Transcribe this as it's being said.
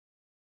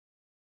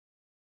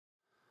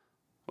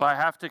Well, I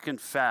have to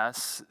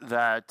confess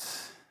that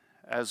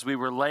as we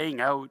were laying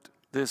out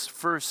this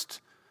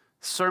first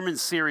sermon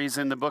series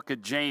in the book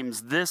of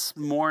James, this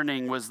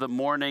morning was the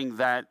morning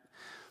that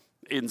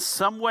in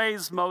some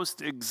ways most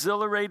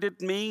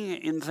exhilarated me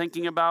in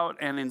thinking about,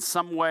 and in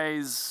some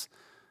ways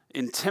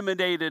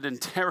intimidated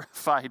and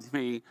terrified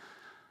me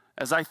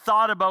as I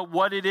thought about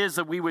what it is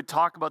that we would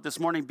talk about this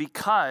morning,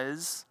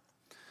 because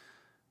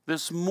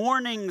this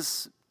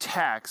morning's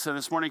text and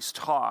this morning's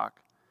talk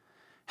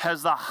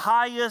has the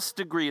highest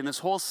degree in this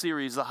whole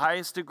series, the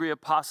highest degree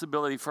of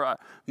possibility for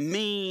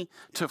me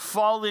to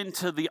fall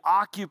into the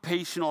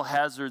occupational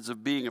hazards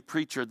of being a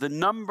preacher. The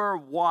number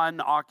one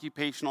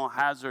occupational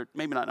hazard,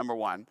 maybe not number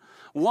one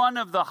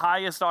of the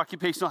highest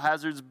occupational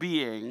hazards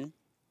being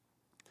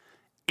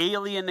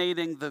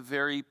alienating the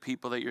very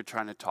people that you're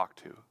trying to talk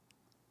to.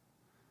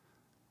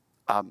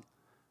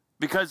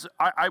 Because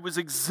I was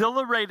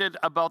exhilarated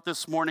about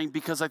this morning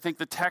because I think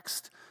the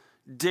text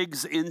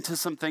digs into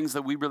some things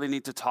that we really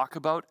need to talk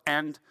about,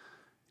 and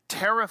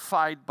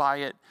terrified by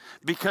it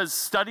because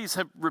studies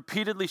have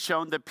repeatedly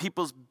shown that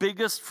people's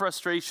biggest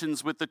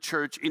frustrations with the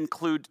church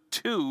include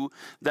two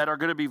that are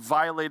going to be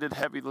violated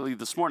heavily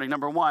this morning.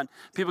 Number one,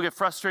 people get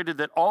frustrated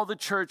that all the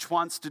church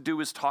wants to do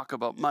is talk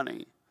about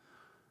money.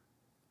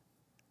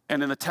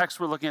 And in the text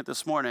we're looking at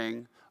this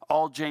morning,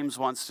 all James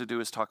wants to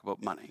do is talk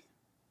about money.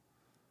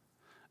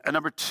 And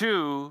number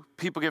two,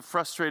 people get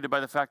frustrated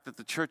by the fact that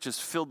the church is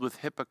filled with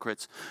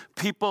hypocrites,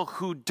 people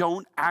who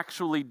don't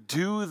actually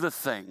do the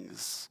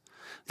things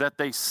that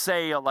they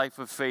say a life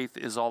of faith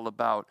is all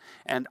about.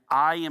 And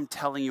I am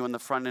telling you in the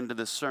front end of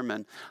this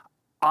sermon,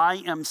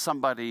 I am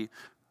somebody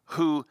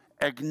who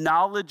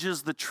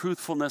acknowledges the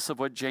truthfulness of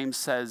what James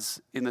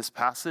says in this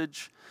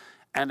passage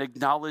and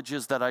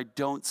acknowledges that I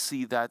don't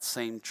see that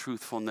same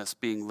truthfulness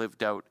being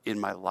lived out in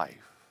my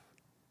life.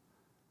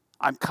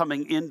 I'm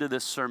coming into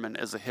this sermon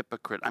as a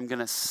hypocrite. I'm going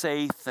to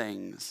say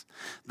things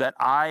that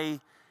I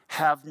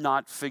have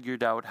not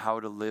figured out how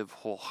to live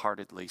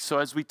wholeheartedly. So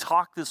as we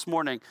talk this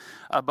morning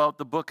about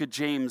the book of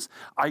James,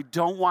 I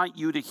don't want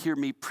you to hear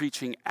me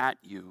preaching at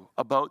you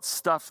about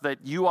stuff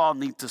that you all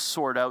need to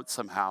sort out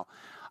somehow.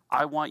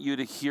 I want you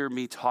to hear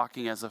me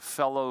talking as a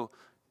fellow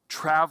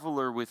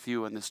traveler with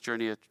you in this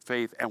journey of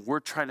faith, and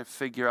we're trying to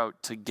figure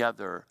out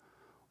together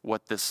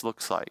what this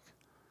looks like.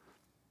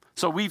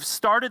 So we've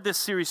started this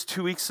series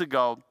 2 weeks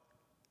ago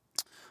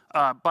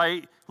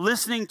by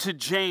listening to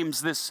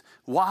James, this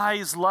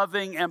wise,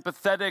 loving,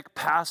 empathetic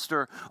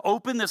pastor,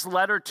 open this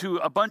letter to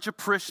a bunch of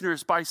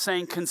parishioners by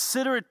saying,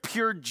 consider it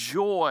pure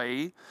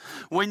joy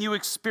when you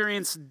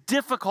experience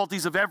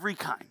difficulties of every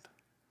kind.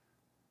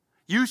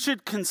 You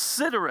should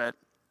consider it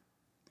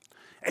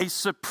a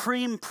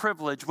supreme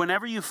privilege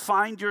whenever you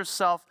find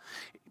yourself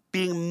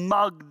being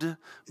mugged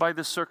by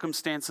the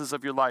circumstances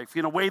of your life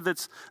in a way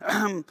that's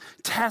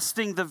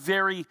testing the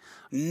very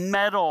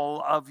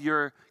metal of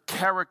your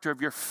character, of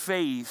your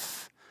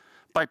faith,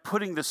 by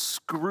putting the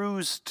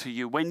screws to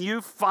you. When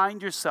you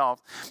find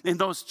yourself in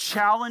those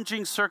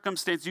challenging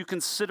circumstances, you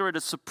consider it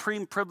a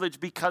supreme privilege,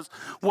 because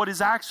what is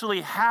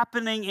actually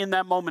happening in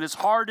that moment, as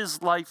hard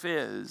as life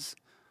is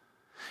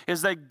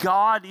that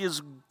God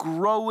is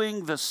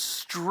growing the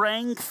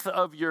strength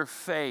of your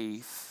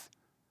faith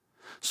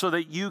so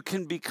that you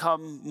can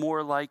become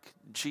more like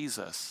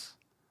Jesus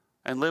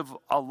and live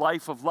a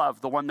life of love,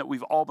 the one that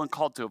we've all been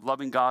called to, of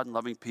loving God and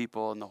loving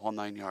people and the whole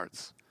 9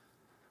 yards.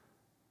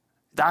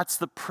 That's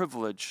the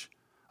privilege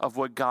of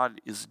what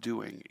God is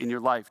doing in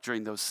your life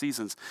during those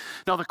seasons.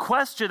 Now, the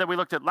question that we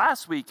looked at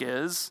last week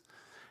is,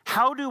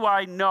 how do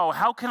I know,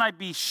 how can I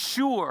be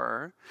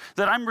sure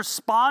that I'm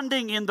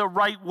responding in the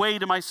right way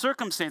to my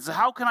circumstances?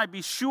 How can I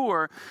be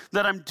sure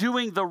that I'm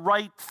doing the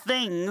right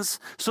things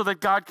so that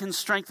God can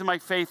strengthen my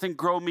faith and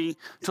grow me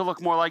to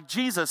look more like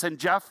Jesus? And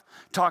Jeff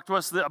talked to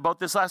us about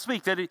this last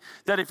week, that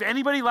if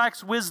anybody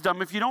lacks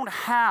wisdom, if you don't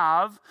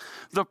have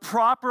the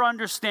proper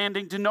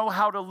understanding to know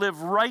how to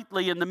live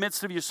rightly in the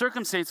midst of your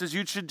circumstances,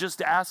 you should just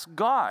ask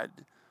God,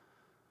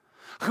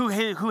 who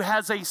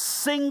has a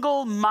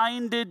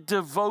single-minded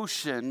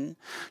devotion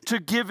to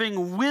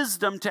giving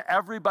wisdom to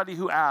everybody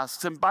who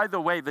asks. And by the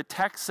way, the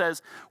text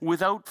says,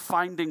 without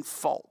finding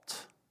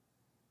fault.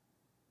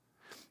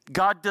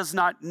 God does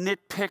not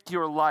nitpick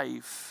your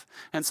life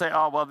and say,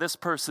 oh, well, this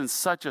person's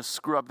such a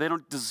screw-up. They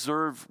don't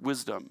deserve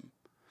wisdom.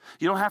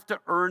 You don't have to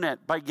earn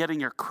it by getting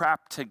your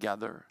crap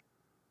together.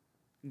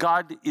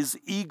 God is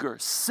eager,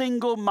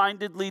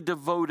 single-mindedly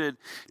devoted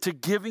to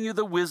giving you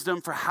the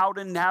wisdom for how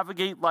to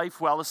navigate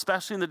life well,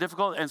 especially in the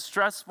difficult and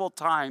stressful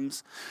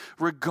times,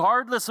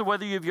 regardless of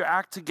whether you have your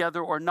act together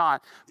or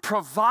not,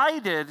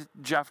 provided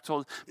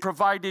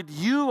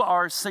you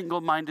are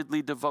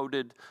single-mindedly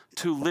devoted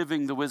to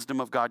living the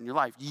wisdom of God in your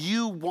life.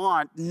 You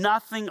want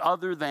nothing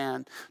other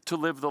than to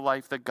live the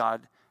life that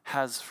God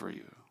has for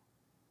you.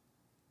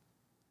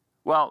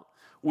 Well,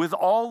 with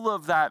all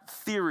of that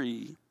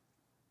theory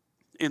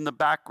in the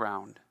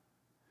background,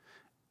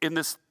 in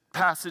this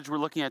passage we're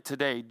looking at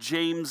today,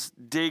 James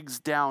digs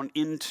down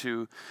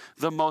into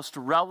the most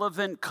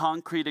relevant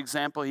concrete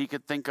example he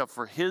could think of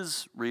for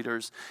his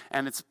readers,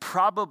 and it's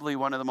probably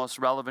one of the most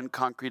relevant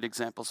concrete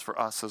examples for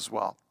us as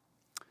well.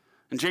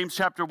 In James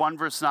chapter 1,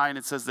 verse 9,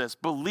 it says this: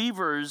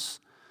 believers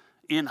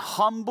in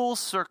humble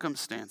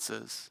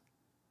circumstances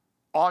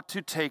ought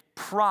to take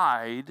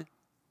pride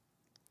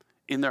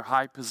in their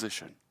high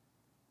position.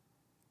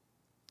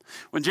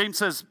 When James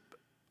says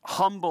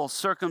humble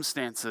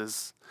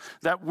circumstances,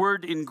 that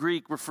word in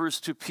Greek refers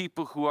to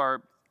people who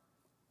are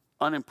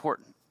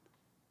unimportant,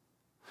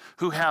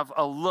 who have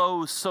a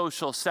low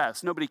social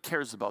status. Nobody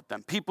cares about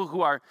them. People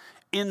who are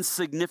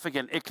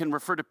insignificant. It can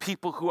refer to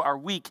people who are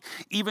weak,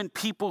 even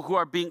people who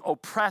are being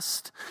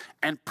oppressed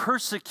and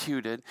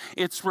persecuted.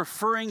 It's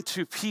referring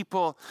to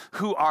people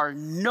who are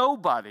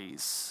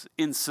nobodies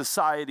in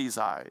society's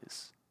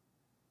eyes.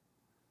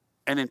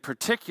 And in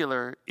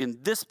particular, in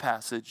this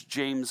passage,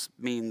 James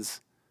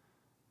means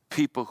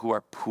people who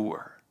are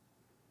poor.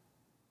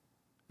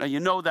 Now, you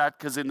know that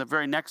because in the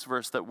very next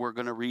verse that we're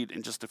going to read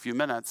in just a few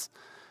minutes,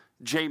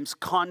 James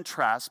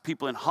contrasts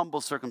people in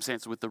humble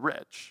circumstances with the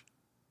rich.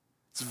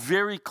 It's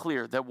very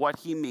clear that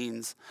what he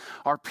means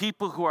are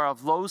people who are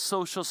of low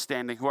social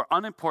standing, who are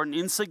unimportant,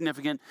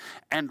 insignificant,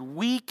 and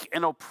weak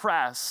and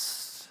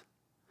oppressed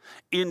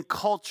in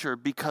culture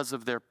because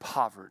of their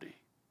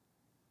poverty.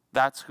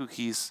 That's who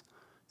he's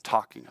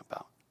talking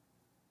about.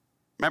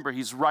 Remember,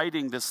 he's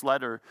writing this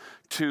letter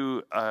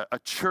to a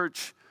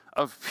church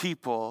of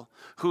people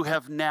who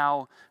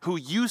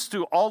used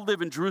to all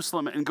live in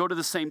Jerusalem and go to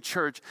the same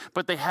church,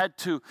 but they had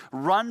to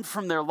run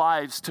from their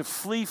lives to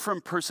flee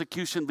from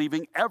persecution,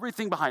 leaving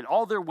everything behind,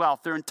 all their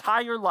wealth, their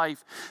entire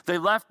life they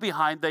left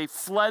behind. They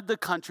fled the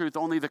country with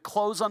only the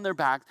clothes on their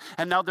back,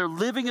 and now they're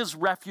living as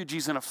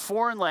refugees in a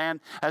foreign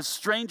land, as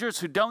strangers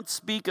who don't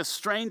speak a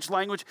strange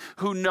language,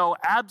 who know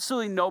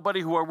absolutely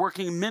nobody, who are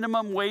working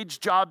minimum wage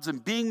jobs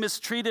and being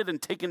mistreated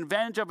and taken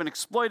advantage of and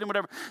exploited and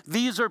whatever.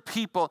 These are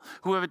people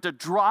who have had to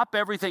drop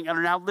everything and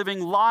are now living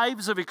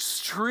lives of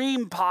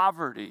extreme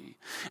poverty.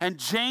 And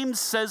James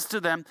says to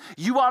them,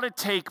 you ought to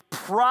take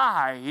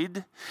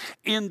pride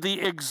in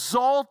the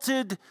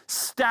exalted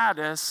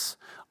status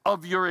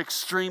of your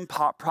extreme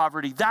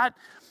poverty. That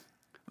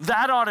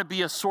ought to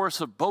be a source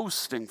of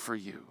boasting for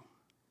you.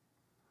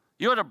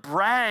 You ought to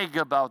brag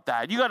about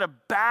that. You ought to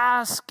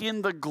bask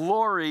in the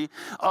glory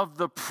of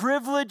the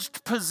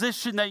privileged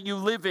position that you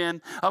live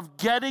in, of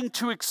getting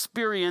to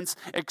experience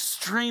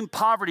extreme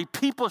poverty.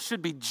 People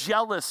should be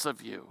jealous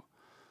of you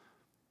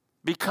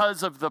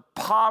because of the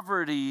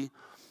poverty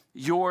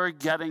you're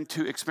getting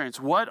to experience.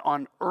 What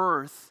on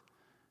earth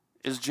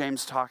is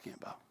James talking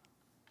about?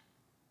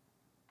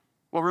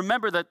 Well,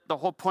 remember that the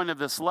whole point of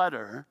this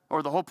letter,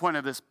 or the whole point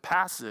of this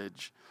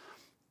passage,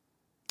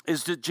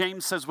 is that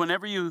James says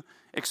whenever you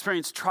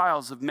experience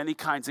trials of many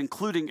kinds,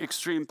 including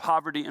extreme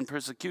poverty and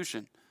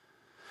persecution,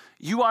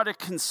 you ought to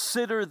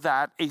consider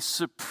that a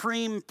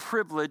supreme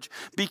privilege,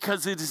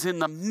 because it is in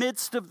the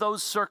midst of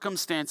those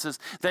circumstances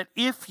that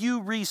if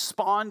you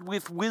respond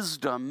with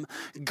wisdom,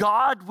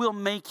 God will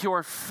make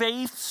your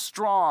faith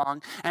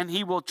strong and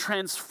he will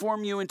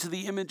transform you into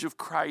the image of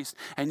Christ,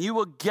 and you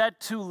will get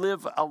to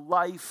live a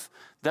life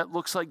that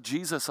looks like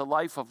Jesus, a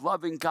life of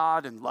loving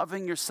God and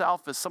loving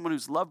yourself as someone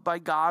who's loved by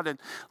God and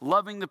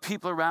loving the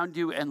people around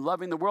you and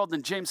loving the world.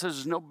 And James says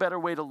there's no better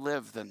way to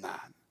live than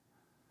that.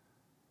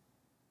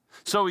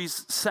 So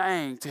he's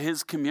saying to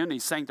his community,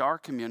 saying to our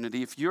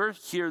community, if you're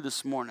here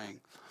this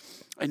morning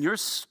and you're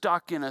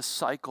stuck in a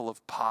cycle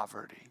of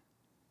poverty,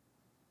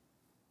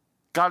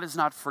 God has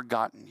not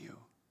forgotten you.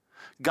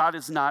 God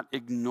is not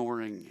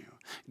ignoring you.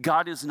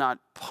 God is not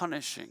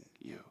punishing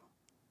you.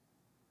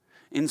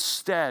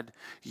 Instead,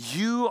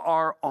 you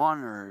are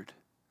honored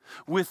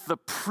with the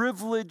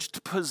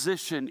privileged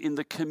position in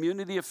the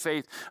community of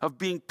faith of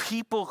being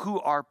people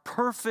who are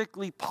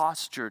perfectly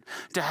postured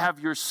to have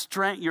your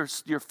strength,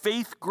 your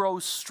faith grow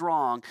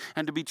strong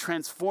and to be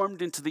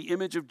transformed into the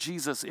image of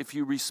Jesus if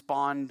you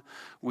respond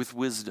with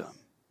wisdom.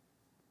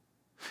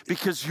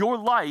 Because your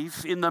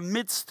life in the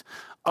midst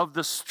of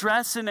the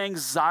stress and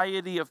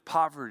anxiety of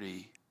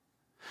poverty,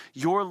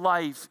 your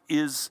life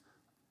is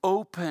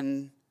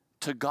open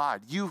to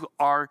God. You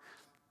are,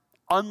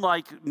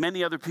 unlike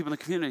many other people in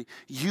the community,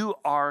 you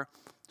are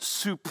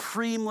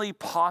supremely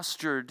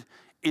postured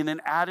in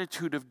an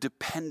attitude of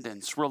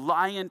dependence,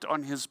 reliant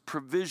on his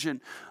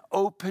provision,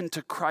 open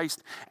to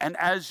Christ. And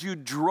as you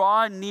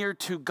draw near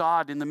to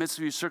God in the midst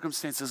of your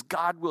circumstances,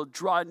 God will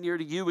draw near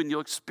to you and you'll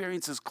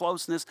experience his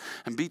closeness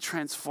and be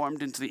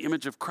transformed into the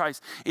image of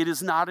Christ. It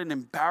is not an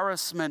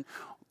embarrassment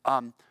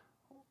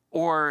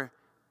or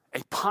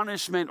a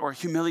punishment or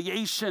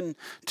humiliation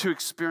to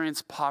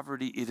experience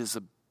poverty. It is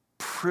a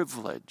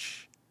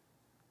privilege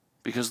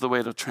because of the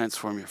way it'll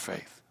transform your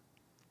faith.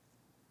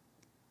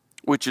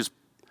 Which is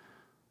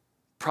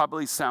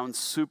probably sounds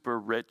super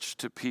rich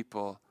to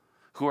people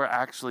who are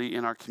actually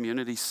in our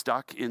community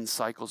stuck in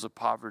cycles of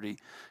poverty,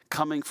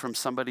 coming from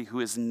somebody who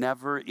has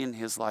never in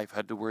his life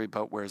had to worry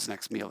about where his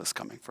next meal is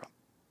coming from.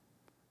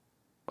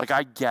 Like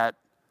I get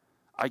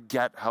I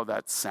get how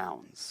that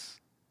sounds,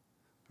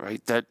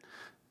 right? That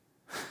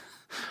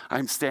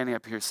I'm standing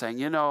up here saying,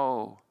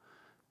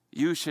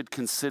 you should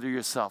consider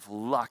yourself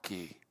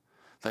lucky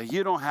that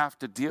you don't have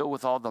to deal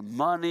with all the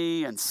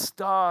money and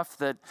stuff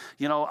that,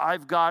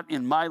 I've got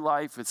in my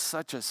life. It's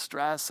such a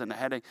stress and a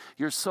headache.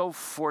 You're so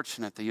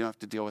fortunate that you don't have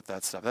to deal with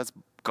that stuff. That's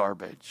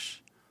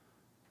garbage.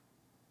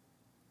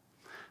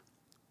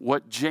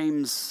 What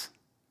James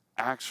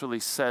actually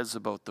says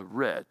about the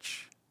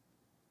rich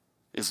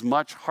is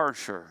much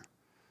harsher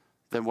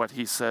than what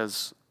he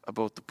says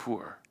about the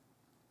poor.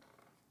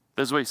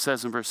 This is what he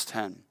says in verse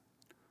 10.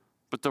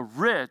 But the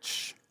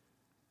rich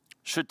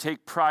should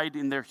take pride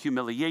in their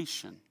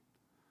humiliation,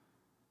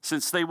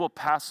 since they will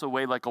pass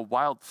away like a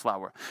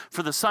wildflower.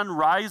 For the sun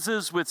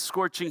rises with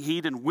scorching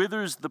heat and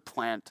withers the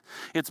plant.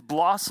 Its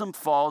blossom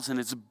falls and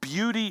its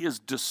beauty is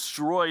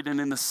destroyed. And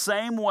in the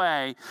same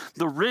way,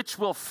 the rich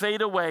will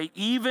fade away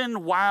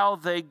even while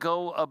they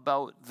go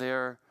about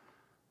their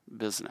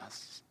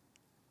business.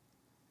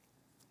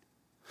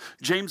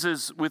 James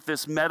is, with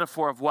this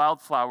metaphor of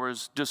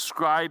wildflowers,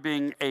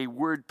 describing a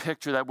word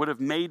picture that would have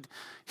made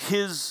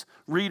his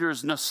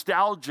readers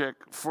nostalgic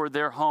for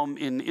their home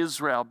in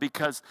Israel,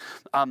 because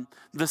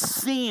the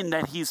scene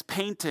that he's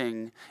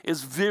painting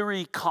is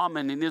very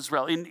common in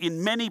Israel.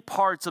 In many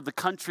parts of the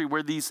country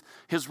where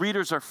his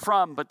readers are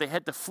from, but they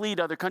had to flee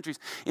to other countries,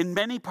 in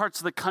many parts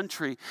of the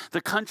country,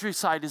 the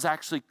countryside is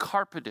actually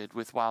carpeted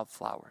with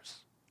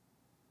wildflowers.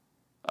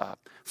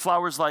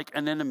 Flowers like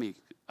anemone.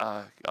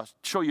 I'll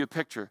show you a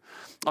picture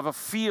of a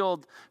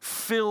field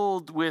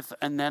filled with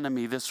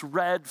anemone, this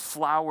red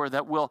flower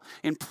that will,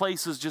 in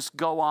places, just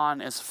go on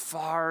as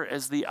far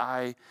as the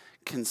eye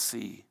can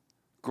see,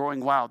 growing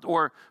wild.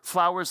 Or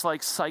flowers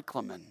like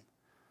cyclamen,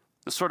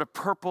 the sort of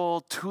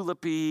purple,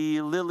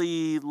 tulipy,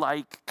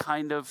 lily-like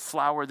kind of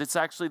flower that's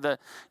actually the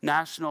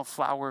national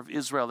flower of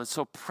Israel. It's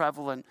so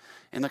prevalent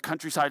in the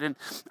countryside.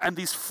 And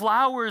these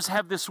flowers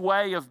have this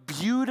way of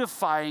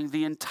beautifying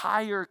the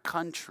entire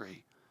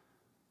country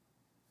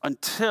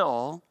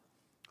until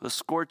the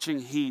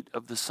scorching heat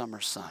of the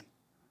summer sun,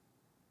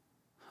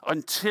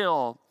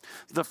 until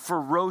the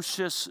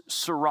ferocious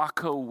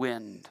Sirocco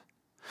wind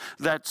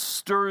that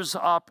stirs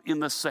up in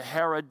the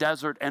Sahara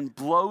Desert and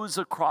blows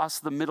across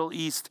the Middle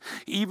East,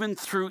 even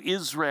through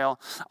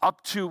Israel,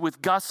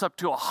 with gusts up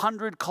to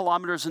 100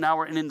 kilometers an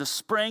hour. And in the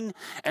spring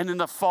and in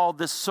the fall,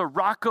 this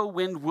Sirocco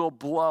wind will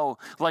blow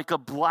like a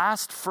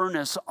blast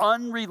furnace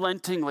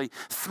unrelentingly,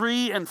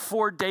 3 and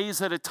 4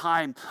 days at a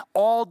time,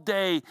 all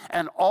day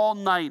and all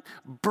night,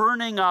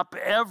 burning up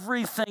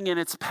everything in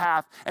its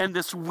path. And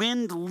this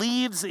wind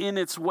leaves in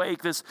its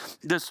wake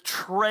this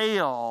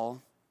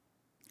trail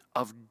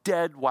of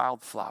dead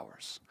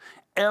wildflowers.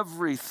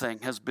 Everything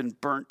has been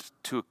burnt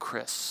to a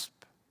crisp.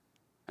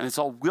 And it's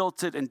all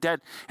wilted and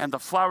dead. And the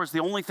flowers, the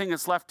only thing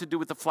that's left to do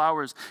with the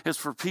flowers is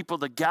for people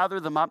to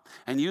gather them up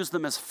and use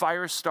them as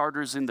fire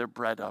starters in their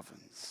bread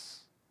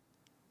ovens.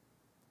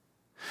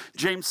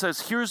 James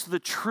says, here's the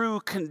true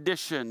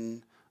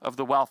condition of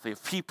the wealthy,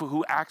 of people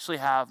who actually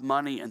have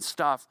money and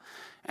stuff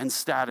and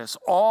status.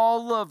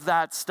 All of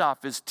that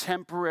stuff is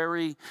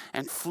temporary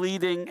and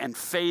fleeting and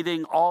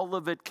fading. All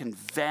of it can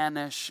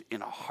vanish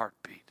in a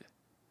heartbeat.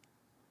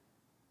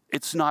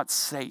 It's not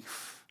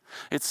safe.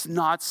 It's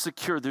not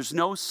secure. There's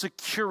no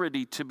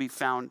security to be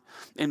found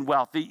in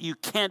wealth. You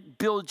can't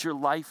build your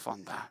life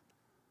on that.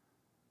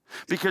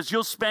 Because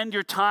you'll spend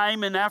your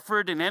time and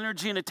effort and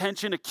energy and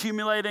attention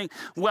accumulating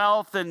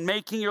wealth and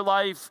making your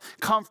life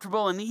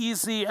comfortable and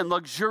easy and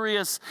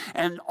luxurious,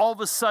 and all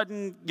of a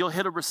sudden you'll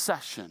hit a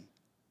recession.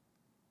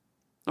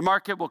 The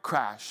market will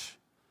crash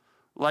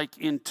like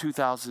in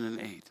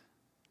 2008.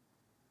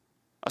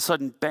 A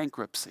sudden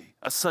bankruptcy,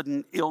 a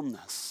sudden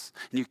illness,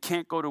 and you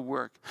can't go to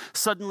work.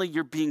 Suddenly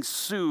you're being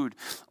sued,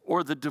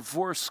 or the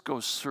divorce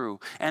goes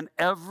through, and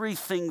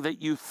everything that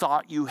you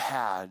thought you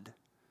had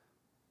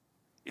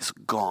is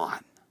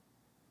gone.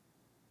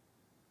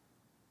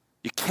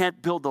 You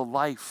can't build a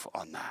life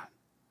on that.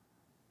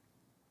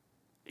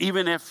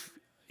 Even if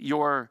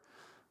your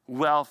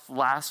wealth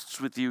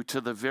lasts with you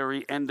to the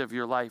very end of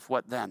your life,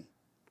 what then?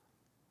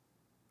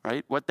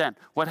 Right? What then?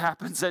 What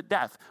happens at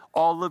death?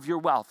 All of your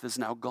wealth is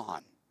now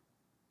gone,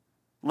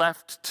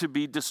 left to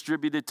be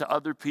distributed to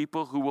other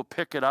people who will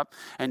pick it up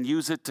and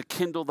use it to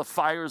kindle the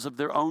fires of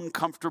their own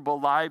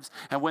comfortable lives.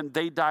 And when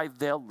they die,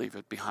 they'll leave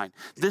it behind.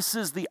 This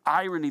is the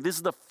irony. This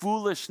is the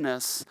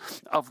foolishness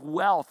of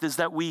wealth, is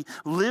that we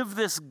live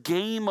this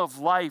game of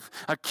life,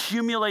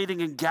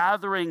 accumulating and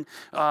gathering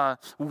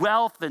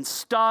wealth and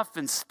stuff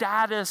and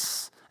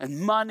status and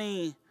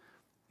money,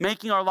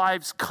 making our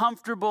lives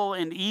comfortable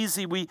and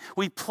easy. We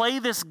play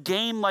this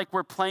game like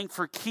we're playing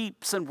for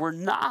keeps, and we're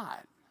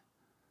not.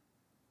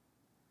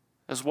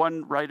 As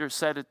one writer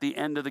said, at the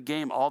end of the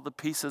game, all the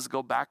pieces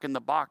go back in the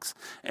box.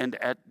 And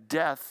at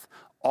death,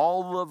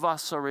 all of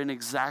us are in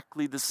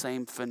exactly the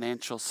same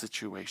financial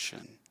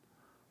situation.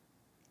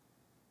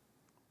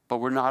 But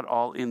we're not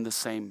all in the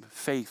same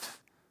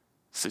faith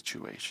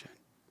situation.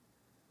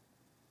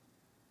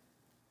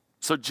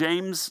 So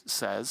James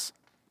says,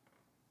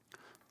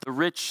 The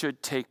rich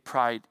should take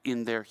pride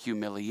in their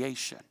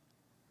humiliation.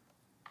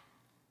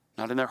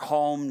 Not in their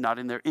home, not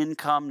in their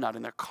income, not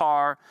in their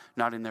car,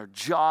 not in their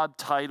job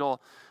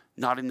title,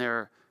 not in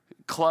their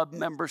club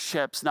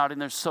memberships, not in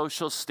their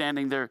social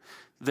standing.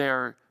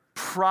 Their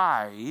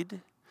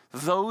pride,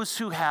 those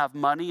who have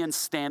money and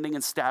standing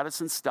and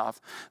status and stuff,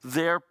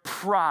 their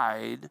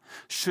pride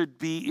should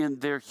be in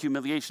their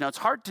humiliation. Now, it's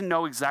hard to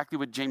know exactly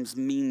what James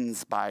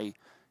means by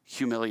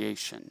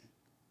humiliation.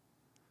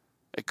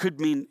 It could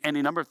mean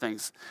any number of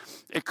things.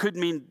 It could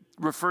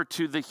refer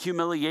to the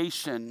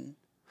humiliation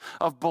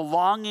of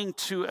belonging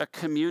to a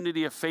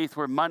community of faith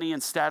where money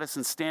and status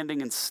and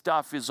standing and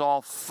stuff is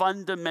all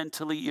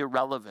fundamentally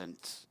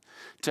irrelevant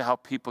to how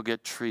people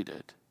get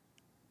treated.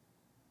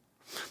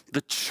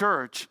 The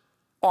church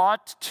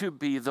ought to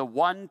be the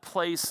one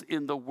place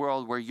in the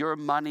world where your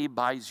money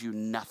buys you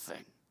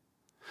nothing,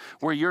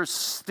 where your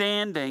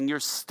standing, your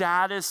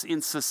status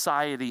in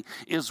society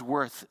is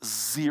worth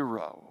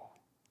zero.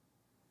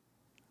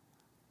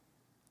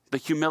 The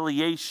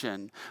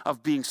humiliation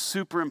of being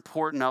super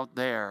important out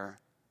there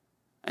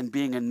and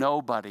being a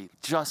nobody,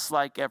 just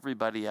like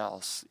everybody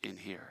else in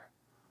here.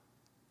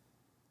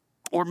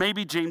 Or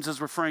maybe James is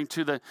referring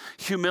to the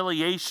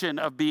humiliation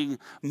of being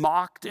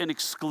mocked and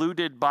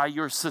excluded by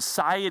your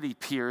society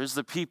peers,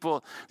 the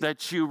people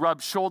that you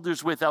rub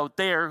shoulders with out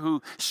there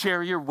who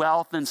share your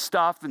wealth and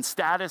stuff and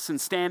status and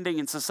standing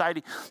in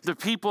society, the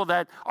people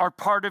that are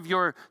part of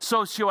your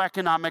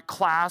socioeconomic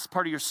class,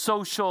 part of your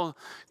social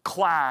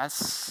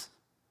class,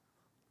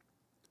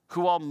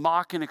 who all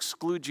mock and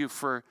exclude you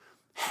for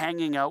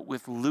hanging out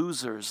with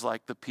losers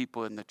like the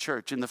people in the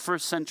church. In the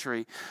first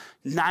century,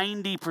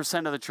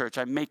 90% of the church,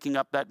 I'm making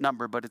up that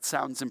number, but it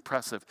sounds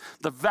impressive.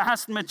 The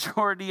vast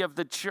majority of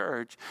the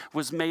church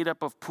was made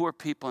up of poor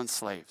people and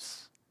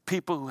slaves,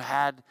 people who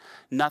had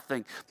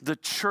nothing. The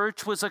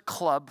church was a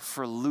club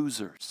for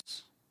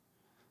losers.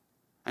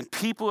 And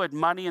people who had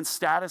money and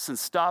status and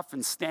stuff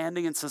and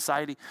standing in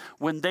society,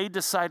 when they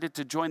decided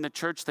to join the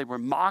church, they were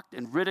mocked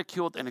and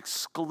ridiculed and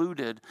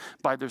excluded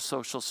by their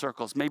social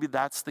circles. Maybe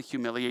that's the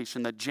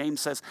humiliation that James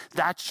says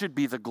that should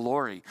be the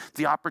glory,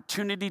 the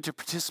opportunity to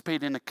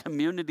participate in a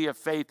community of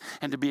faith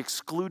and to be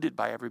excluded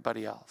by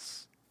everybody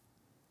else.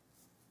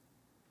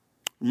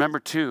 Remember,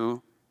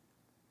 too,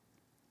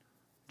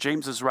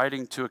 James is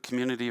writing to a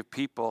community of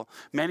people,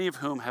 many of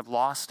whom have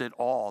lost it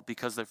all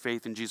because of their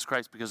faith in Jesus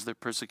Christ, because of their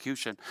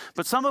persecution,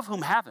 but some of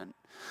whom haven't.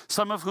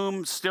 Some of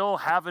whom still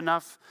have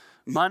enough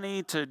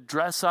money to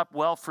dress up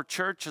well for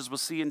church, as we'll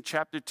see in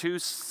chapter 2.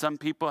 Some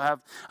people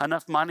have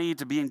enough money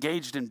to be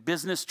engaged in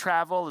business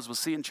travel, as we'll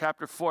see in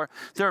chapter 4.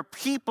 There are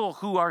people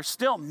who are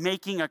still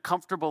making a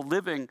comfortable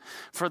living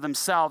for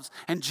themselves,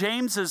 and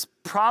James is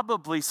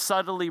probably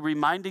subtly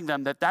reminding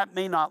them that that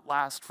may not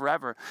last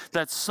forever,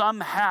 that some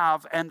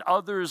have and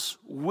others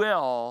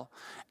will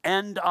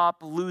end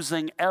up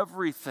losing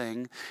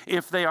everything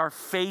if they are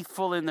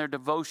faithful in their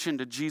devotion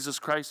to Jesus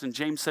Christ. And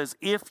James says,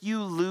 if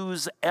you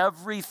lose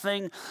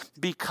everything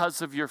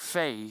because of your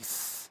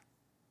faith,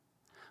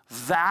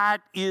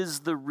 that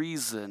is the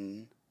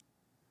reason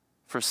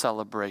for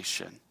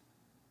celebration.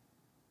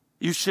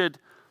 You should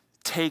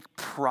take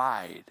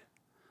pride,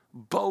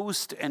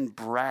 boast, and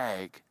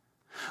brag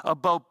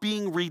about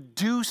being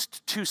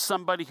reduced to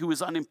somebody who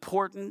is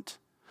unimportant,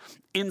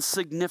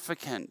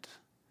 insignificant,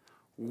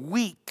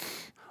 weak,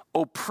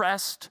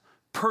 oppressed,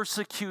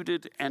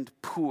 persecuted, and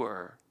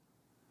poor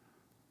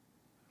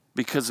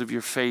because of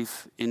your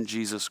faith in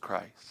Jesus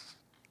Christ.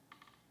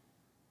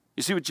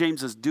 You see what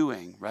James is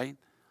doing, right?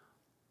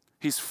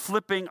 He's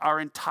flipping our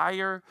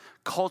entire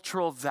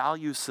cultural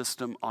value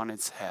system on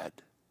its head,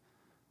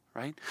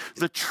 right?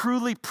 The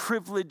truly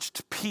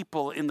privileged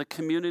people in the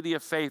community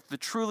of faith, the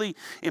truly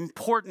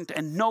important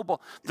and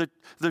noble,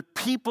 the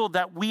people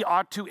that we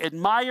ought to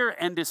admire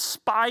and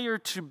aspire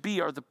to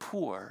be are the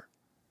poor,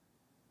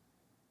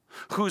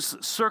 whose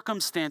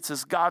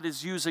circumstances God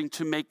is using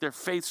to make their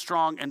faith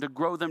strong and to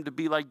grow them to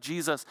be like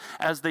Jesus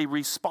as they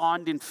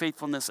respond in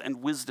faithfulness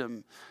and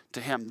wisdom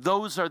to Him.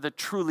 Those are the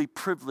truly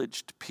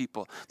privileged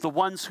people, the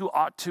ones who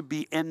ought to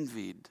be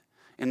envied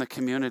in the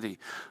community.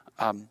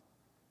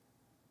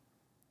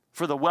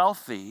 For the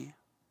wealthy,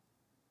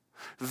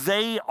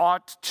 they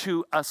ought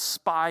to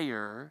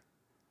aspire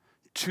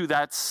to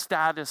that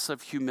status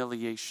of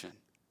humiliation,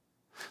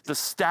 the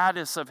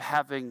status of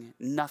having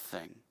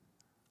nothing.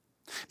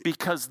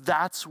 Because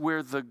that's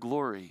where the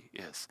glory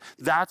is.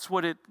 That's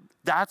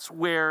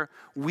where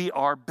we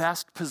are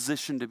best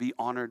positioned to be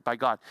honored by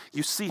God.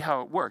 You see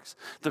how it works.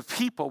 The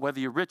people,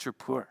 whether you're rich or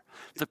poor,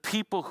 the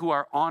people who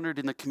are honored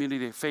in the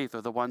community of faith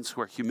are the ones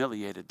who are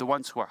humiliated, the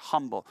ones who are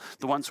humble,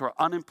 the ones who are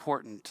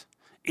unimportant,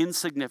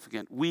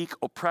 insignificant, weak,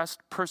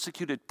 oppressed,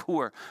 persecuted,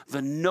 poor,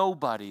 the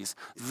nobodies.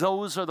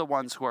 Those are the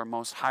ones who are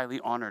most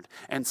highly honored.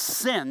 And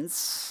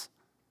since,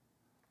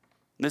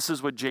 this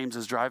is what James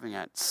is driving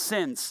at,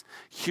 since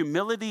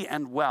humility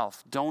and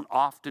wealth don't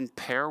often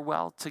pair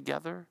well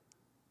together,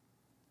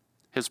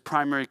 his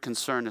primary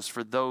concern is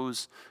for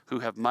those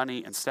who have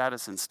money and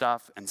status and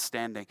stuff and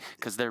standing,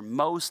 because they're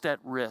most at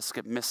risk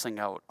of missing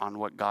out on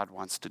what God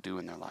wants to do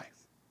in their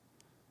life.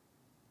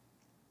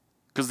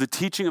 Because the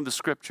teaching of the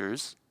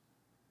scriptures,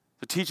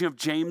 the teaching of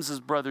James's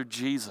brother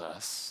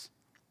Jesus,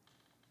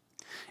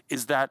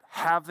 is that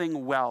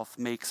having wealth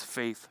makes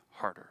faith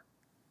harder.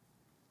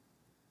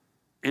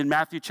 In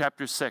Matthew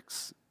chapter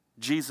 6,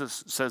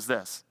 Jesus says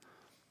this,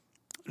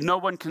 no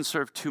one can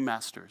serve two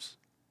masters.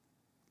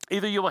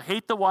 Either you will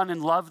hate the one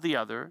and love the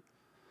other,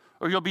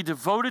 or you'll be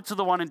devoted to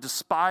the one and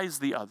despise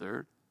the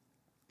other.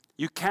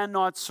 You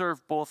cannot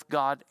serve both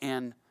God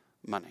and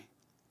money.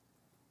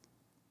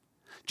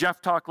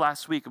 Jeff talked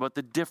last week about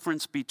the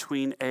difference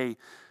between a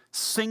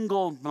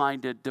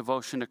single-minded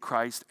devotion to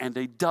Christ and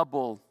a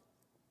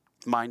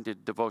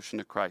double-minded devotion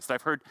to Christ.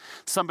 I've heard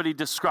somebody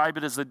describe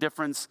it as the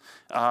difference,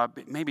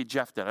 maybe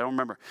Jeff did, I don't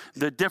remember,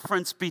 the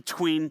difference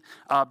between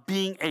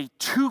being a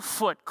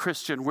 2-foot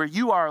Christian where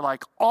you are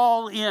like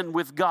all in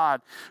with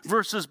God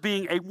versus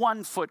being a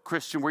 1-foot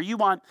Christian where you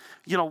want,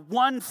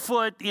 1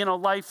 foot in a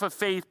life of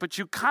faith, but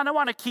you kind of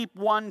want to keep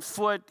 1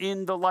 foot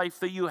in the life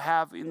that you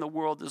have in the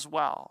world as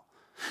well.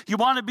 You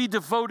want to be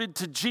devoted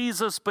to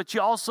Jesus, but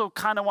you also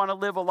kind of want to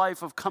live a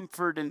life of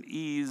comfort and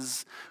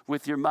ease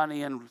with your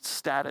money and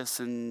status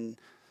and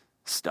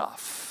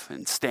stuff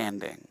and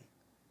standing.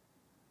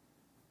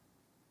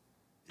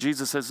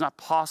 Jesus says it's not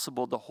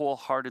possible to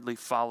wholeheartedly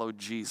follow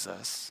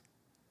Jesus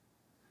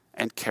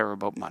and care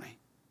about money.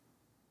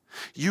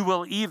 You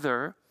will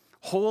either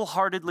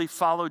wholeheartedly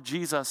follow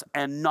Jesus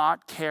and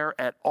not care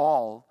at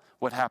all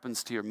what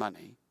happens to your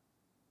money,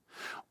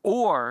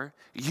 or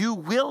you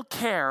will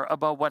care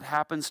about what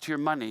happens to your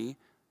money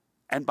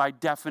and by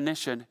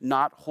definition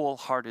not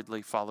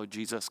wholeheartedly follow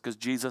Jesus because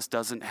Jesus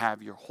doesn't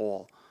have your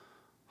whole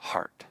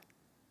heart.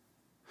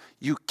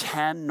 You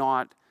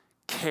cannot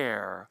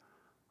care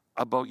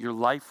about your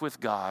life with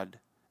God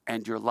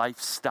and your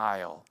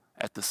lifestyle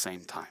at the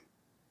same time.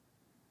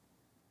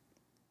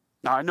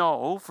 Now I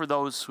know for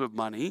those who have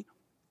money,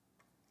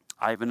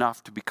 I have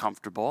enough to be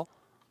comfortable.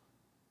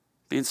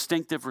 The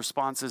instinctive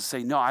response is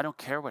say, no, I don't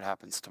care what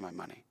happens to my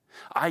money.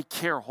 I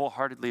care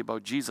wholeheartedly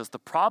about Jesus. The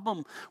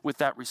problem with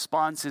that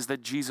response is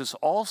that Jesus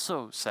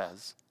also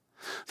says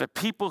that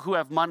people who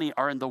have money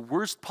are in the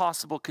worst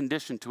possible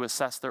condition to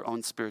assess their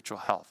own spiritual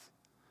health.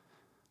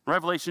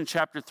 Revelation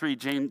chapter 3,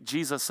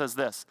 Jesus says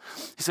this.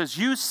 He says,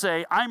 you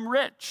say, I'm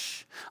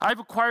rich. I've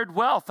acquired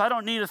wealth. I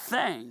don't need a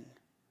thing.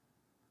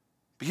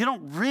 But you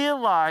don't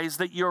realize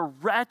that you're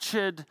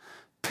wretched,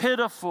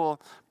 pitiful,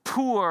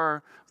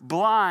 poor,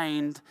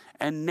 blind,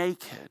 and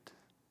naked.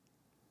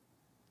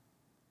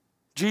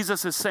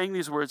 Jesus is saying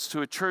these words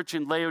to a church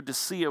in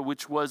Laodicea,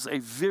 which was a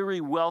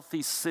very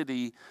wealthy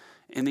city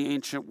in the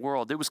ancient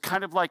world. It was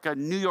kind of like a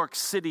New York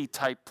City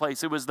type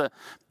place. It was the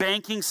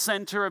banking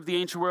center of the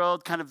ancient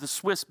world, kind of the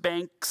Swiss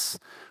banks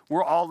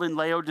were all in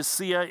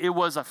Laodicea. It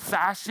was a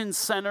fashion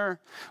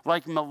center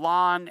like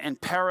Milan and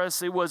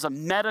Paris. It was a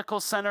medical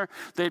center.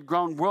 They had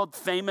grown world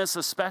famous,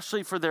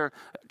 especially for their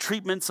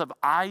treatments of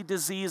eye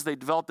disease. They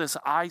developed this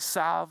eye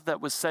salve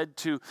that was said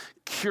to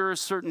cure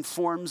certain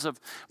forms of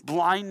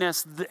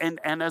blindness.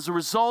 And as a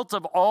result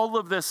of all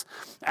of this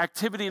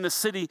activity in the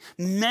city,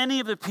 many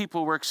of the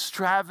people were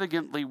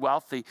extravagantly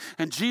wealthy.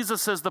 And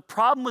Jesus says the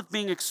problem with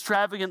being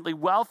extravagantly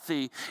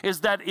wealthy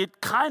is that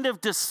it kind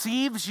of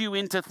deceives you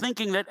into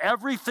thinking that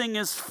everything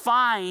is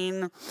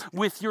fine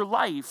with your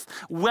life.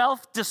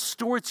 Wealth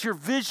distorts your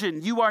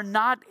vision. You are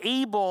not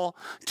able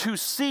to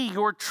see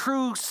your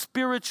true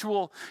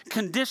spiritual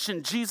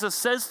condition. Jesus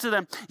says to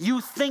them,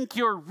 you think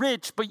you're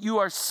rich, but you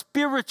are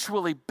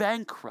spiritually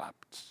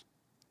bankrupt.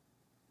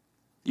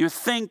 You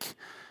think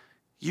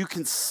you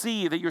can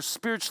see that you're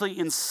spiritually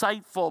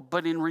insightful,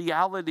 but in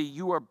reality,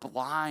 you are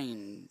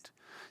blind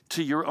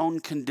to your own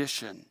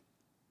condition.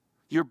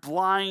 You're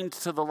blind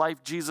to the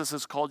life Jesus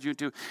has called you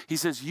to. He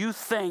says, you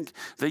think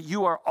that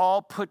you are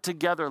all put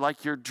together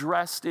like you're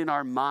dressed in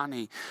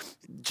Armani.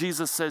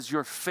 Jesus says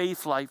your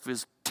faith life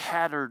is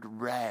tattered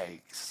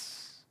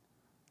rags.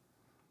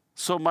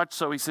 So much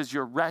so, he says,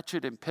 you're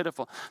wretched and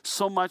pitiful.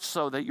 So much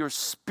so that your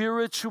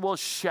spiritual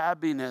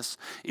shabbiness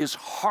is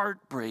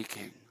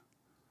heartbreaking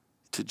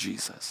to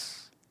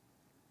Jesus.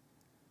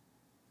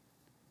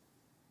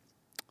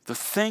 The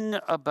thing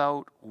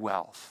about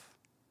wealth,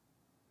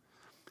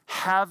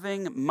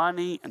 having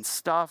money and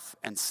stuff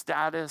and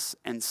status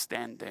and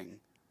standing,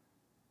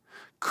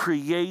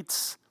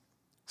 creates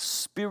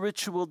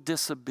spiritual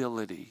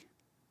disability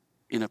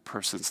in a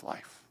person's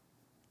life.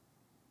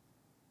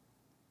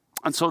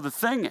 And so the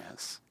thing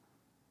is,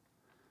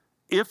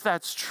 if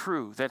that's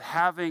true, that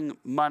having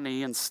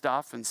money and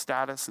stuff and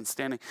status and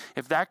standing,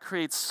 if that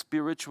creates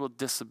spiritual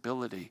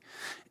disability,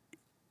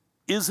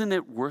 isn't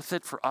it worth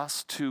it for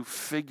us to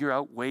figure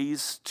out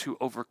ways to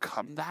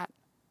overcome that?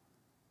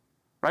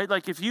 Right?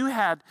 Like if you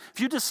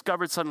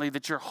discovered suddenly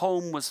that your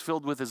home was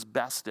filled with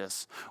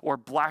asbestos or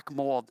black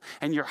mold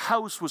and your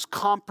house was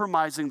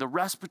compromising the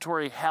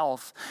respiratory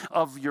health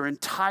of your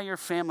entire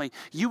family,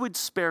 you would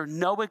spare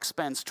no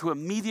expense to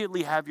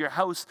immediately have your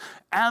house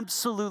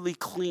absolutely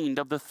cleaned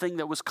of the thing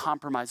that was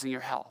compromising your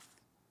health.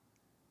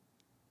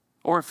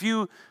 Or if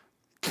you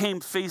came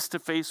face to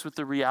face with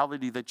the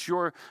reality that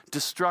your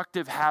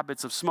destructive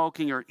habits of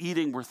smoking or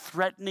eating were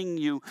threatening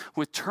you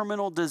with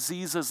terminal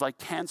diseases like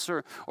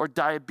cancer or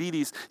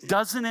diabetes,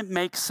 doesn't it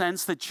make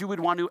sense that you would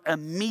want to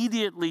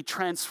immediately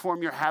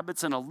transform your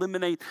habits and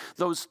eliminate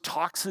those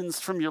toxins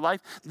from your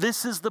life?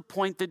 This is the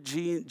point that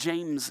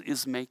James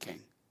is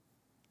making.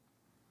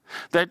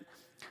 That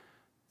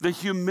the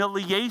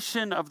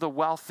humiliation of the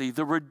wealthy,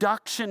 the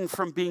reduction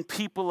from being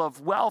people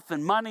of wealth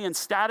and money and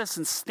status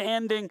and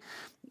standing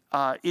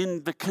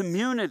in the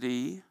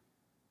community,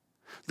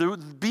 the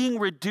being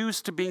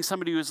reduced to being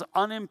somebody who is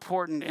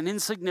unimportant and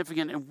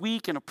insignificant and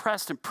weak and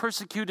oppressed and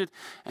persecuted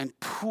and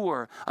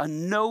poor, a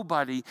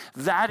nobody,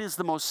 that is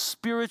the most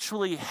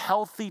spiritually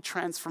healthy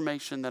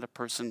transformation that a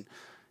person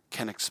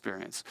can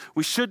experience.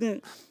 We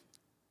shouldn't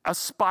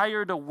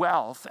aspire to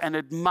wealth and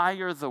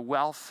admire the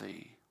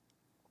wealthy.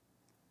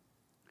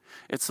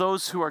 It's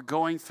those who are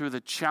going through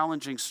the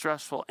challenging,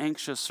 stressful,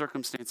 anxious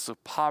circumstances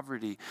of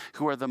poverty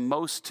who are the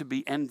most to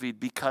be envied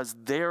because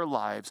their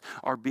lives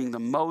are being the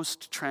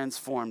most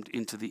transformed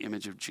into the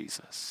image of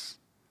Jesus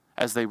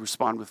as they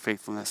respond with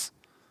faithfulness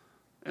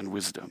and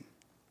wisdom.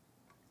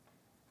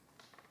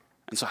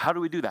 And so how do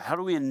we do that? How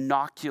do we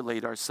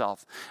inoculate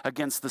ourselves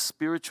against the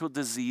spiritual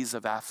disease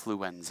of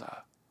affluenza?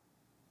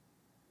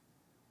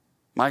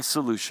 My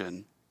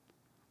solution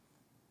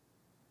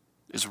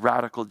is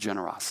radical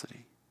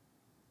generosity.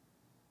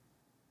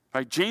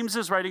 Right? James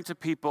is writing to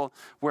people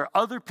where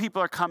other people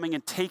are coming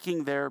and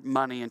taking their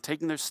money and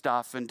taking their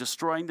stuff and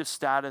destroying their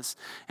status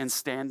and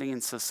standing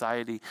in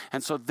society.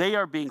 And so they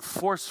are being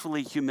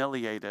forcefully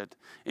humiliated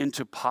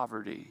into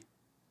poverty.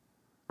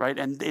 Right?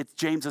 And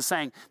James is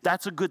saying,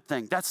 that's a good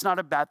thing. That's not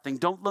a bad thing.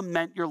 Don't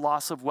lament your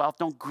loss of wealth.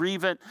 Don't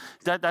grieve it.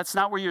 That's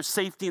not where your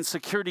safety and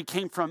security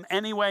came from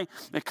anyway.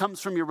 It comes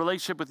from your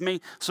relationship with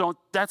me. So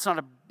that's not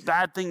a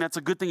bad thing. That's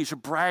a good thing. You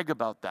should brag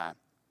about that.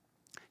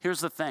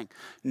 Here's the thing.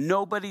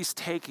 Nobody's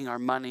taking our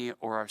money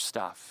or our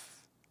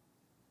stuff.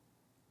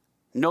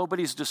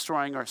 Nobody's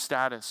destroying our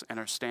status and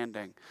our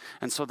standing.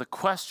 And so the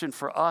question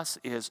for us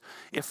is,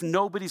 if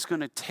nobody's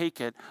going to take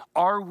it,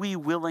 are we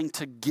willing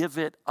to give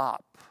it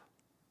up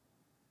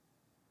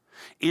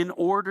in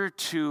order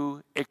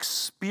to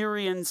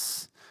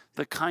experience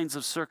the kinds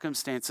of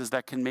circumstances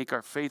that can make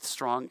our faith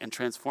strong and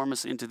transform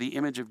us into the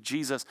image of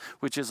Jesus,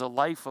 which is a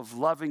life of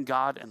loving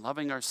God and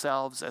loving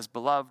ourselves as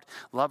beloved,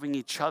 loving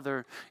each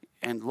other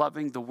and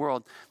loving the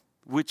world,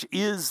 which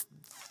is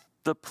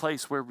the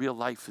place where real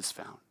life is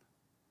found.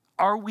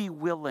 Are we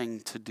willing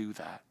to do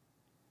that?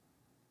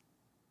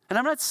 And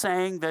I'm not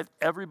saying that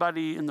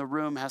everybody in the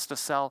room has to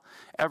sell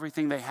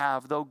everything they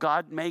have, though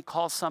God may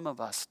call some of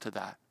us to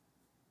that.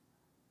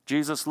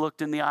 Jesus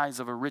looked in the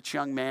eyes of a rich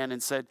young man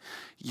and said,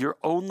 your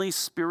only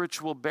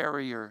spiritual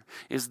barrier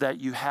is that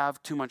you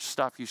have too much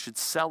stuff. You should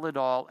sell it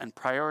all and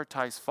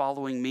prioritize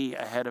following me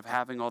ahead of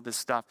having all this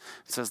stuff.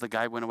 It says the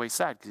guy went away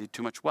sad because he had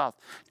too much wealth.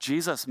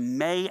 Jesus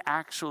may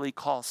actually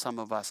call some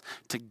of us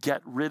to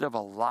get rid of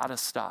a lot of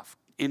stuff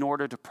in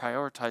order to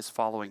prioritize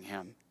following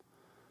him.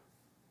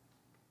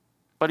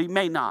 But he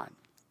may not.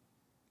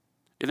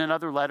 In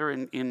another letter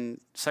in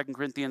 2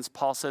 Corinthians,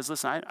 Paul says,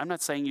 listen, I'm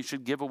not saying you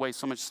should give away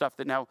so much stuff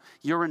that now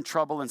you're in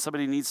trouble and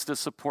somebody needs to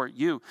support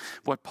you.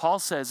 What Paul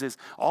says is,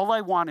 all I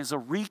want is a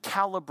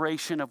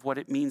recalibration of what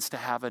it means to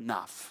have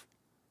enough.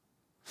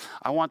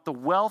 I want the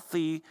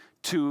wealthy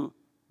to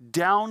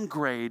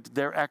downgrade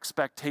their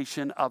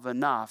expectation of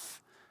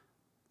enough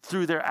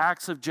through their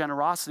acts of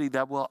generosity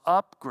that will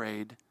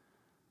upgrade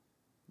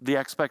the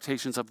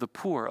expectations of the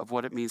poor of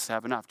what it means to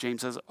have enough.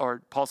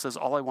 Paul says,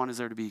 all I want is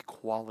there to be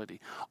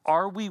equality.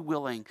 Are we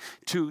willing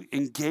to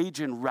engage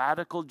in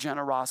radical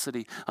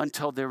generosity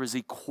until there is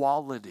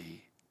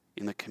equality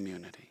in the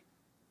community?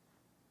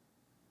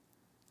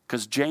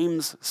 Because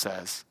James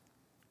says,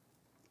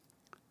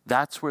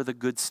 that's where the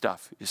good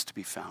stuff is to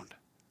be found.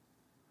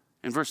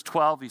 In verse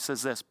 12, he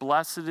says this,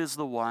 blessed is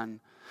the one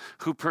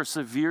who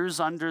perseveres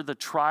under the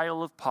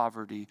trial of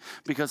poverty,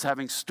 because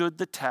having stood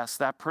the test,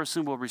 that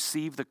person will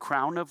receive the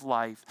crown of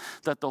life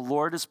that the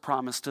Lord has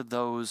promised to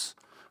those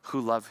who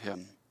love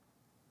him.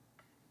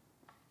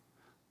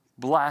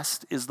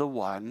 Blessed is the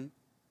one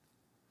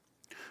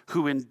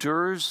who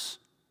endures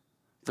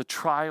the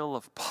trial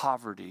of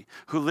poverty,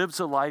 who lives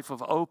a life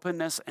of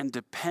openness and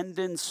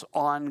dependence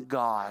on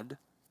God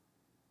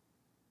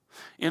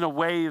in a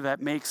way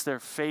that makes their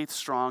faith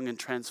strong and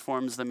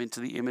transforms them into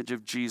the image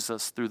of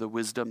Jesus through the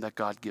wisdom that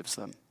God gives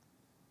them.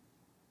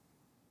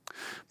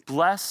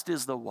 Blessed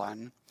is the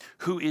one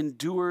who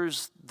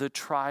endures the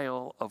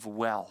trial of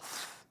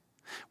wealth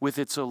with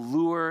its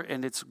allure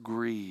and its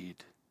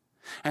greed,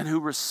 and who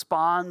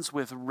responds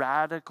with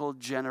radical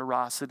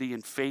generosity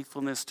and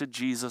faithfulness to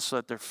Jesus so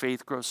that their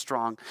faith grows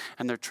strong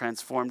and they're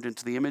transformed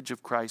into the image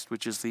of Christ,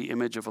 which is the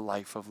image of a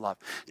life of love.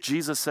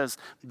 Jesus says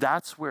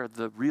that's where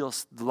the real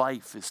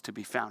life is to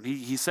be found.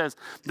 He says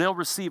they'll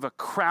receive a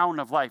crown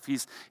of life.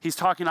 He's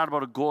talking not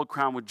about a gold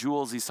crown with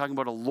jewels. He's talking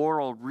about a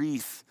laurel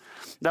wreath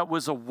that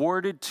was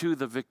awarded to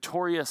the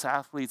victorious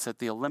athletes at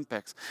the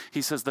Olympics.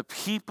 He says the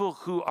people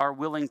who are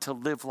willing to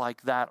live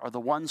like that are the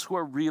ones who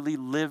are really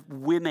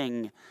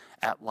winning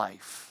at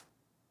life.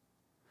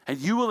 And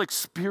you will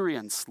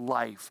experience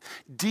life,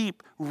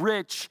 deep,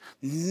 rich,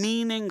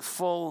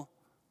 meaningful,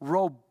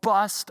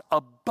 robust,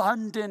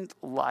 abundant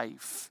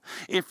life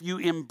if you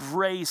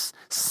embrace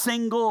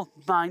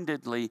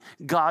single-mindedly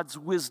God's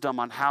wisdom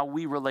on how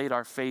we relate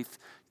our faith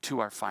to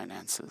our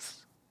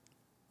finances.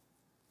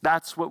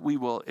 That's what we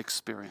will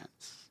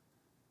experience.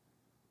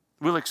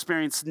 We'll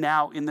experience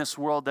now in this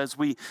world as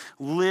we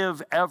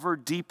live ever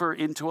deeper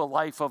into a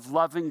life of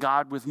loving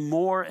God with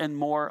more and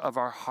more of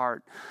our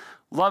heart,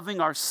 loving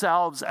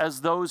ourselves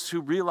as those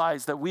who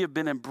realize that we have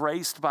been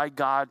embraced by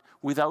God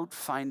without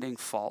finding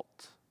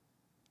fault,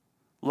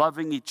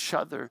 loving each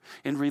other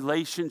in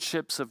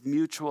relationships of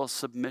mutual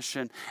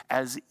submission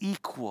as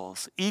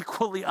equals,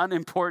 equally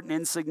unimportant,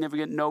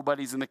 insignificant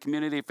nobodies in the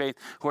community of faith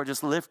who are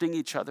just lifting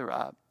each other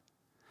up.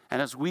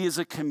 And as we as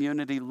a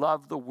community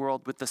love the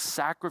world with the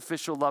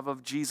sacrificial love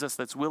of Jesus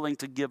that's willing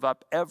to give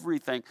up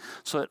everything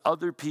so that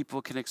other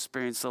people can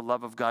experience the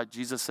love of God,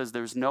 Jesus says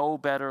there's no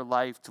better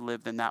life to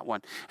live than that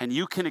one. And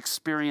you can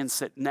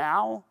experience it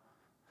now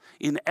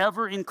in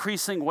ever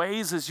increasing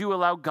ways as you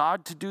allow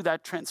God to do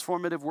that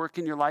transformative work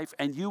in your life,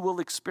 and you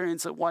will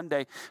experience it one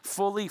day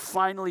fully,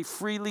 finally,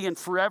 freely, and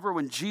forever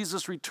when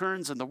Jesus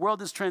returns and the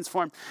world is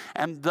transformed.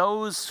 And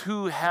those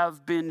who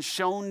have been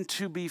shown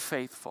to be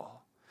faithful,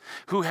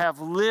 who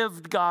have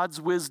lived God's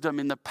wisdom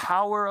in the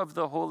power of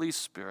the Holy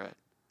Spirit,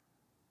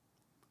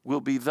 will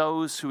be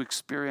those who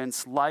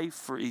experience life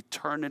for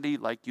eternity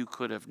like you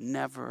could have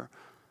never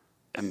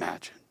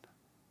imagined.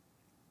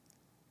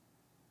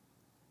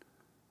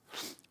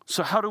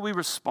 So how do we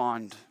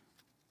respond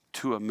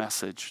to a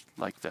message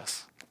like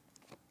this?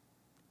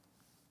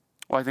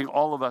 Well, I think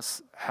all of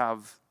us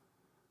have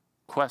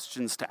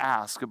questions to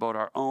ask about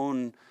our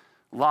own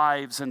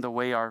lives and the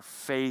way our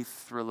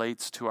faith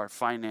relates to our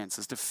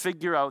finances, to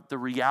figure out the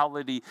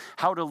reality,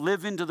 how to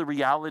live into the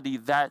reality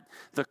that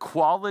the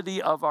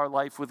quality of our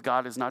life with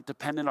God is not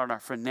dependent on our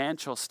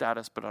financial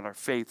status, but on our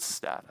faith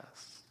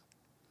status.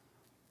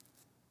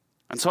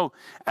 And so,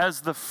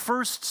 as the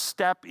first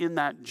step in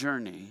that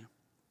journey,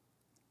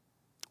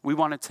 we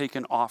want to take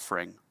an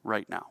offering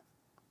right now.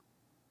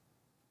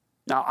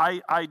 Now,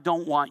 I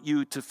don't want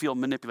you to feel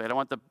manipulated. I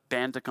want the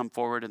band to come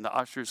forward and the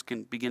ushers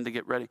can begin to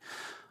get ready.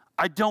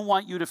 I don't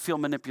want you to feel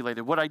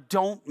manipulated. What I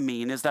don't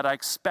mean is that I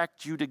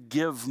expect you to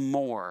give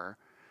more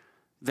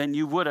than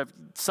you would have.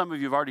 Some of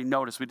you have already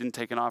noticed we didn't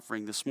take an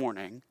offering this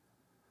morning.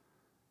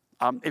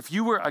 If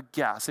you were a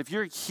guest, if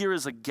you're here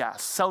as a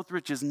guest,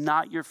 Southridge is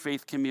not your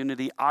faith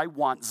community. I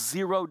want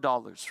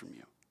 $0 from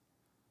you.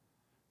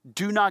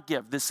 Do not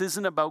give. This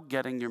isn't about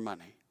getting your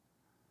money.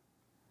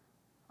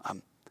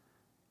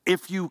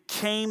 If you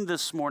came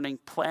this morning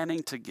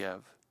planning to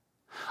give,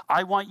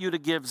 I want you to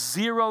give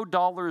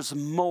 $0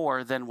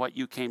 more than what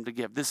you came to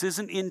give.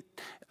 The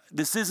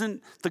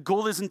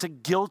goal isn't to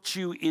guilt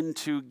you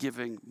into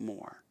giving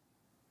more.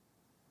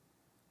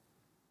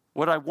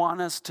 What I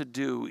want us to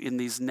do in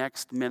these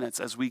next minutes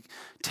as we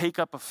take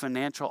up a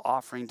financial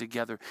offering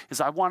together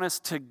is I want us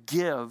to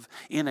give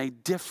in a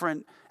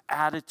different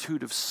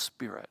attitude of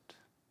spirit.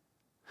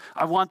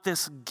 I want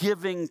this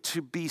giving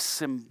to be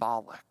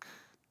symbolic,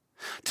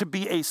 to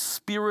be a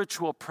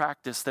spiritual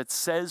practice that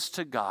says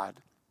to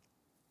God,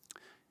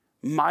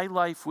 my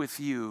life with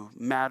you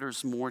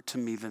matters more to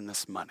me than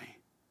this money.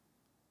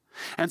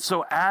 And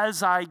so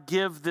as I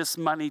give this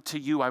money to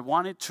you, I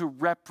want it to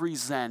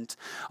represent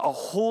a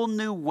whole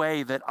new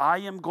way that I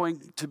am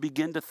going to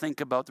begin to think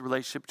about the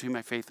relationship between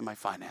my faith and my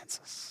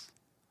finances.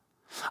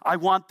 I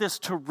want this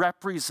to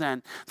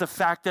represent the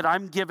fact that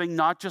I'm giving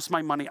not just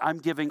my money, I'm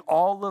giving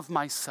all of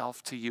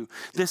myself to you.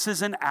 This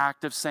is an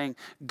act of saying,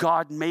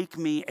 God, make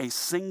me a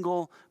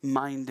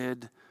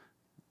single-minded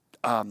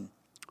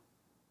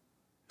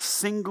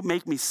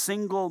make me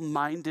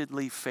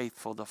single-mindedly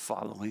faithful to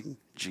following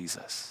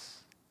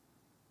Jesus.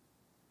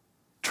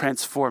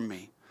 Transform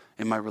me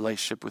in my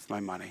relationship with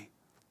my money.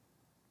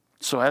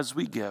 So as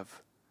we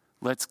give,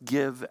 let's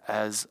give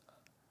as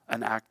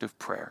an act of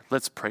prayer.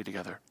 Let's pray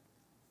together.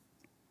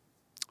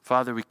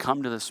 Father, we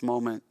come to this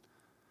moment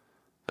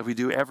that we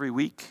do every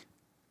week,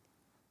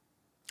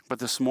 but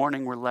this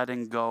morning we're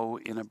letting go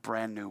in a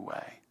brand new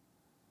way.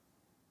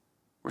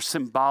 We're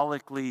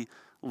symbolically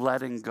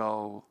letting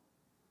go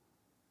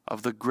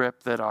of the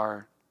grip that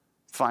our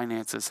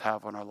finances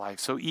have on our life.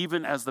 So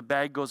even as the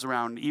bag goes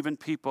around, even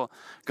people,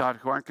 God,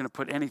 who aren't going to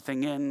put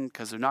anything in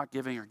because they're not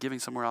giving or giving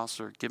somewhere else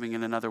or giving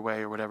in another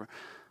way or whatever,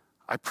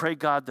 I pray,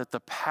 God, that the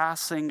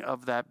passing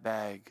of that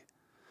bag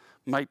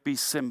might be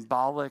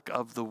symbolic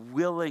of the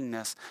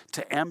willingness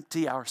to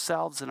empty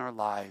ourselves and our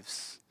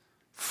lives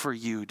for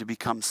you to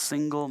become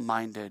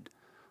single-minded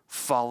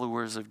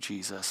followers of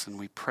Jesus. And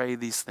we pray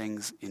these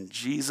things in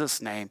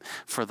Jesus' name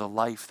for the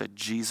life that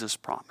Jesus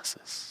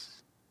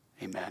promises.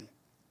 Amen.